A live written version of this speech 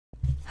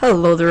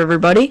Hello there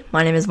everybody,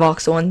 my name is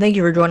voxeld and thank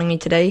you for joining me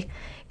today.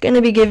 Going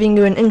to be giving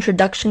you an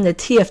introduction to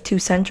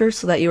TF2Center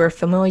so that you are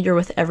familiar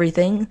with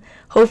everything.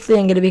 Hopefully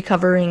I'm going to be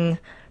covering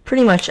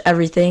pretty much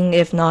everything,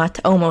 if not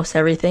almost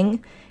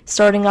everything.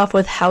 Starting off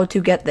with how to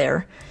get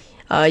there.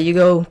 You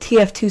go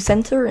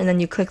TF2Center and then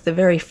you click the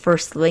very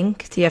first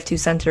link.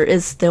 TF2Center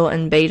is still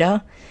in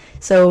beta.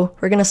 So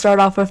we're going to start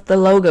off with the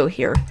logo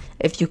here.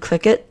 If you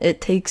click it,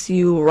 it takes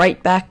you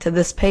right back to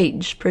this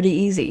page. Pretty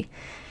easy.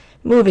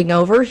 Moving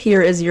over,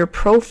 here is your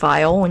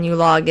profile. When you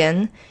log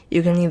in,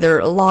 you can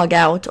either log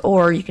out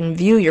or you can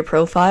view your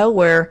profile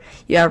where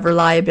you have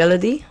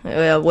reliability.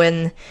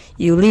 When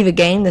you leave a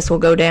game, this will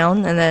go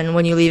down, and then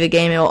when you leave a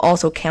game, it will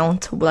also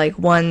count like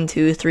 1,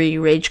 2, 3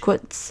 rage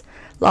quits.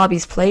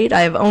 Lobbies played,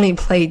 I have only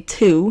played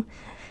 2,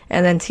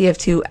 and then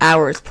TF2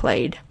 hours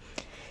played.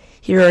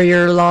 Here are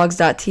your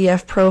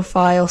logs.tf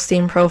profile,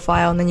 Steam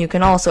profile, and then you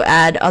can also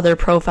add other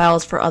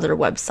profiles for other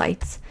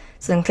websites.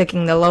 So then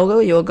clicking the logo,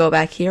 you'll go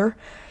back here.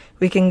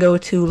 We can go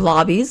to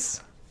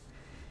lobbies,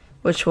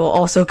 which will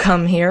also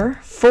come here.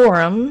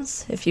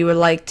 Forums, if you would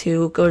like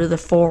to go to the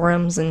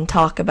forums and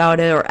talk about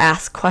it or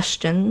ask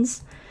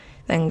questions.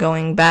 Then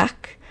going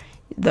back,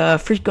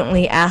 the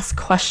frequently asked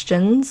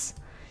questions,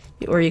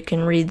 or you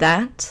can read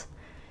that.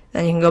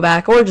 Then you can go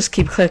back, or just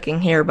keep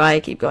clicking here, but I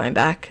keep going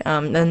back.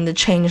 Then the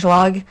change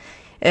log,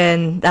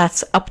 and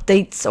that's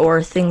updates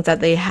or things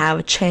that they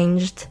have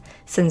changed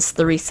since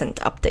the recent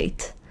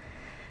update.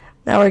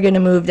 Now we're going to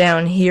move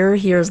down here.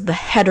 Here's the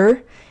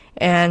header,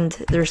 and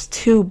there's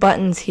 2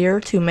 buttons here,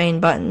 2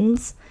 main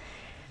buttons.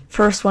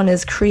 First one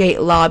is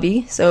create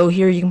lobby. So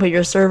here you can put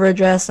your server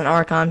address and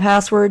Archon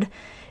password,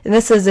 and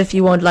this is if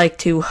you would like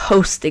to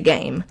host a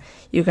game.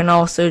 You can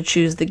also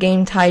choose the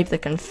game type, the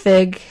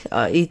config,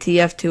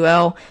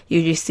 ETF2L,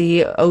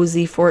 UGC,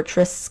 OZ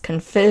Fortress,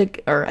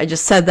 config, or I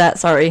just said that,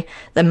 sorry,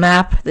 the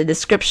map, the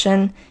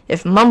description,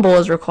 if Mumble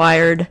is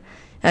required,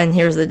 and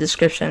here's the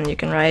description. You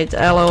can write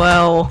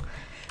LOL,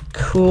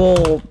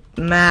 cool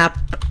map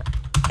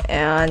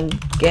and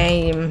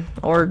game,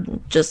 or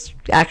just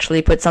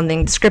actually put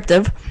something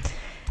descriptive.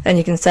 Then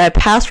you can set a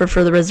password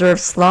for the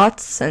reserved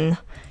slots and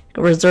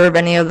reserve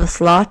any of the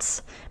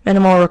slots.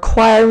 Minimal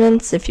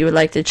requirements if you would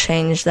like to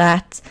change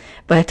that,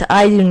 but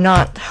I do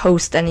not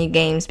host any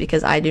games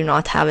because I do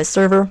not have a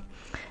server.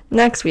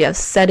 Next we have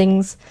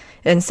settings,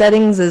 and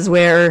settings is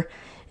where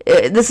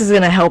this is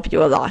going to help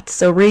you a lot.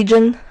 So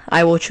region,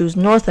 I will choose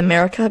North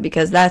America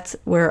because that's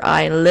where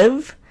I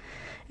live.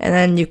 And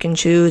then you can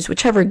choose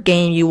whichever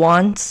game you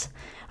want.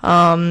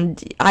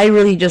 I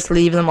really just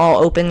leave them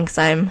all open because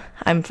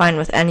I'm fine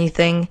with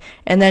anything.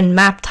 And then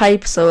map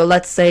type, so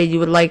let's say you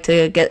would like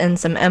to get in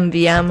some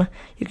MVM,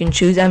 you can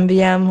choose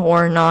MVM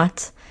or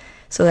not.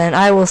 So then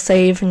I will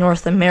save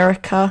North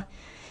America.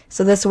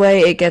 So this way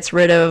it gets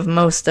rid of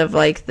most of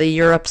like the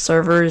Europe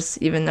servers,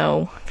 even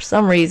though for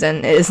some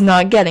reason it is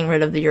not getting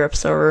rid of the Europe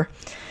server.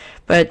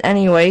 But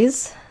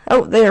anyways,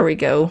 oh, there we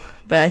go.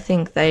 But I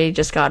think they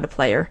just got a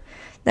player.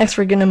 Next,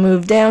 we're going to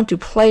move down to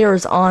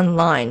players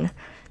online.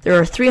 There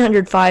are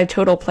 305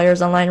 total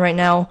players online right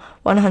now.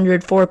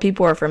 104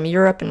 people are from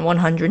Europe and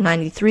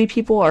 193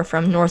 people are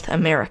from North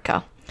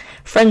America.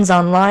 Friends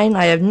online,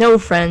 I have no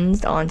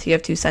friends on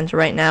TF2Center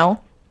right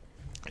now.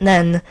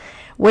 Then,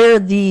 where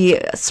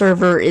the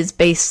server is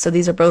based, so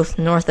these are both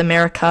North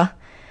America.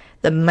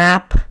 The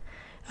map,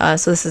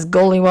 so this is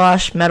Goalie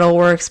Wash,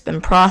 Metalworks,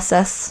 and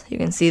Process. You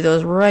can see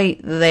those right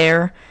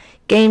there.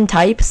 Game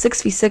type,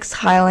 6v6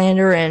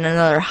 Highlander and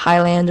another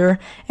Highlander,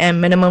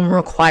 and minimum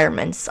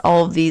requirements.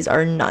 All of these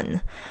are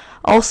none.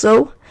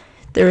 Also,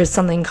 there is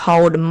something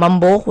called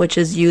Mumble, which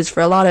is used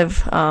for a lot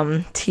of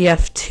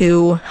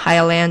TF2,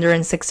 Highlander,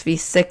 and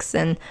 6v6,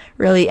 and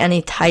really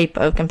any type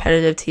of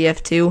competitive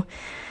TF2.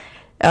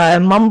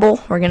 Mumble,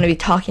 we're going to be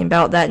talking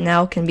about that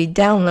now, can be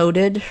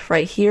downloaded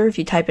right here if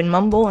you type in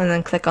Mumble and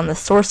then click on the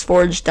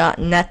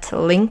sourceforge.net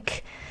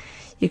link.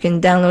 You can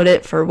download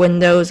it for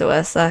Windows,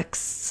 OS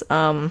X,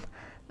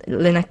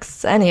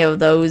 Linux, any of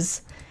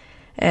those.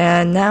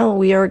 And now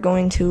we are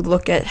going to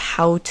look at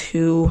how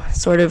to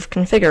sort of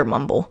configure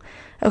Mumble.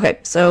 Okay,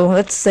 so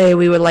let's say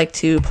we would like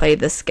to play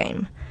this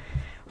game.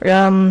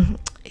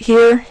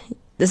 Here,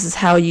 this is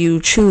how you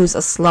choose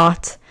a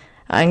slot.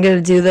 I'm going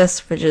to do this,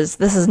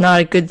 this is not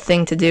a good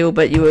thing to do,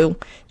 but you will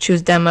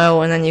choose demo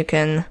and then you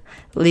can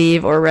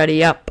leave or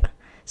ready up.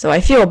 So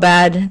I feel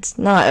bad, it's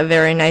not a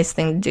very nice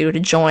thing to do, to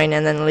join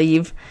and then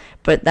leave,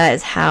 but that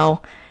is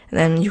how. And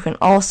then you can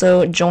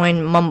also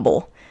join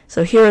Mumble.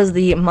 So here is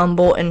the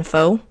Mumble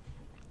info.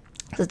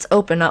 Let's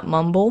open up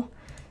Mumble,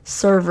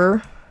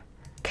 server,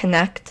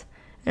 connect,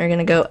 and we're going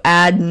to go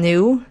add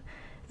new.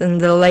 Then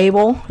the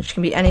label, which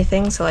can be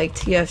anything, so like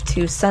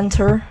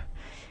TF2Center.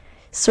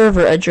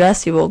 Server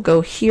address, you will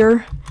go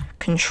here,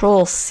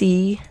 Control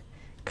C,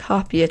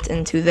 copy it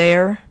into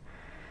there.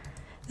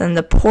 Then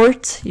the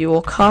port, you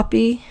will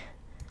copy,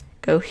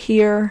 go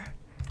here,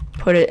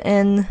 put it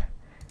in.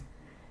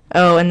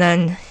 Oh, and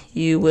then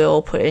you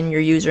will put in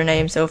your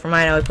username. So for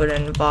mine, I would put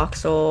in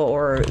voxeld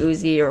or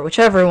Uzi or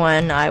whichever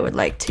one I would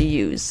like to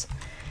use.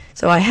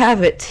 So I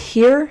have it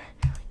here.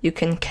 you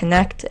can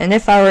connect. And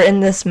if I were in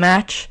this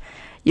match,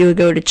 you would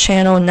go to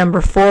channel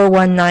number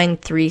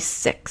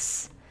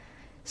 41936.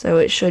 So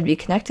it should be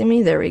connecting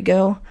me. There we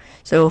go.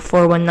 So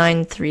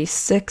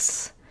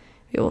 41936.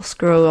 We will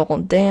scroll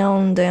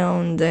down,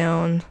 down,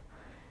 down.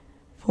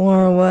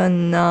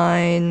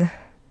 419.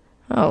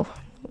 Oh,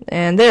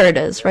 and there it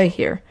is, right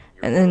here.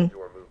 And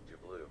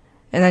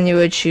then you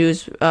would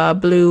choose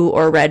blue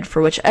or red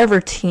for whichever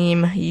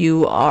team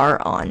you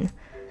are on.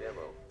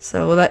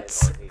 So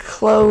let's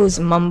close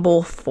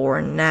Mumble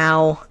for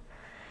now.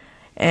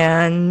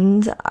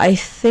 And I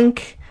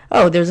think,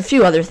 oh, there's a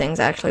few other things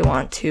I actually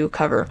want to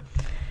cover.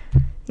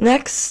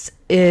 Next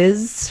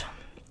is,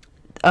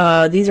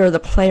 these are the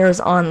players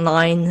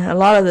online. A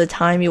lot of the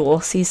time you will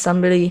see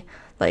somebody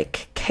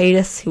like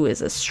Cadus, who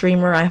is a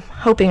streamer. I'm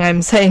hoping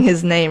I'm saying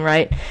his name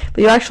right.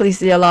 But you actually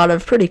see a lot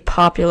of pretty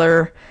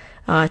popular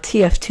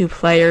TF2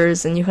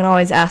 players, and you can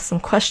always ask them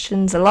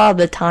questions. A lot of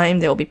the time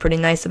they'll be pretty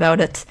nice about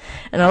it,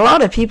 and a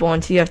lot of people in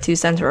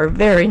TF2Center are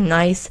very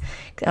nice.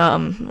 A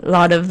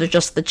lot of the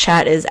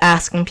chat is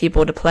asking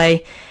people to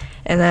play,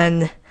 and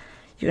then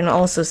you can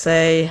also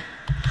say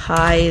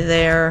hi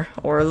there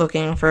or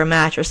looking for a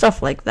match or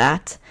stuff like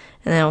that,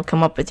 and then it'll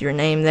come up with your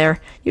name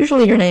there.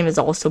 Usually your name is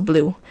also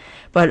blue,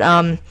 but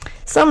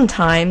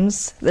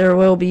sometimes there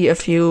will be a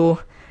few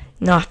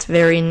not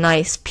very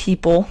nice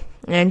people,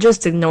 and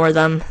just ignore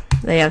them.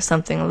 They have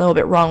something a little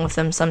bit wrong with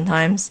them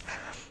sometimes.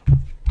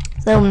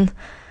 So,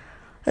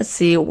 let's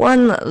see,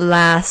 one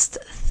last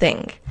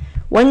thing.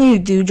 When you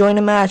do join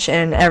a match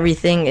and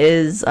everything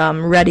is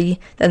ready,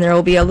 then there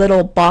will be a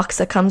little box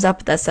that comes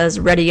up that says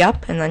ready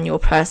up, and then you'll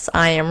press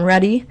I am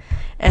ready.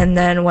 And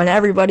then when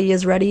everybody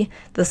is ready,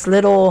 this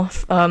little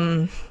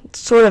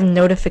sort of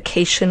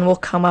notification will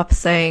come up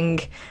saying,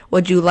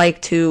 would you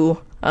like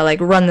to like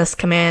run this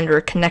command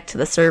or connect to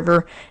the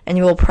server, and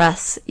you will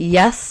press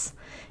yes.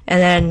 And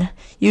then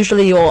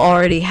usually you'll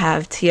already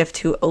have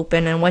TF2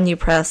 open, and when you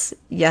press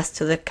yes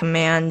to the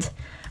command,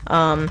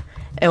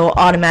 it will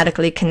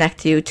automatically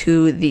connect you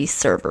to the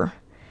server.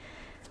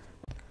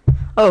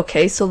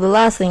 Okay, so the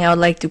last thing I would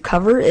like to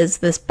cover is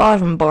this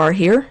bottom bar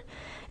here,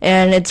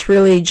 and it's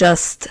really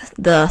just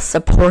the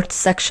support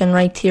section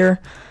right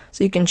here.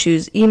 So you can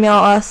choose email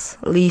us,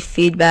 leave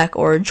feedback,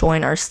 or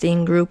join our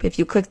Steam group. If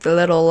you click the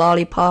little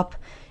lollipop,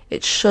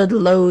 it should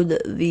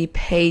load the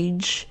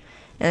page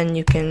and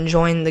you can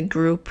join the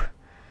group.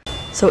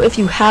 So if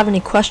you have any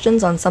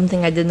questions on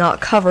something I did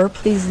not cover,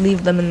 please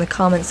leave them in the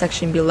comment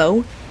section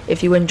below.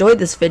 If you enjoyed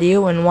this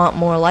video and want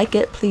more like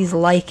it, please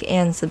like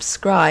and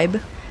subscribe.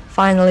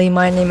 Finally,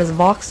 my name is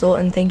voxeld,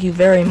 and thank you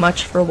very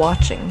much for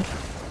watching.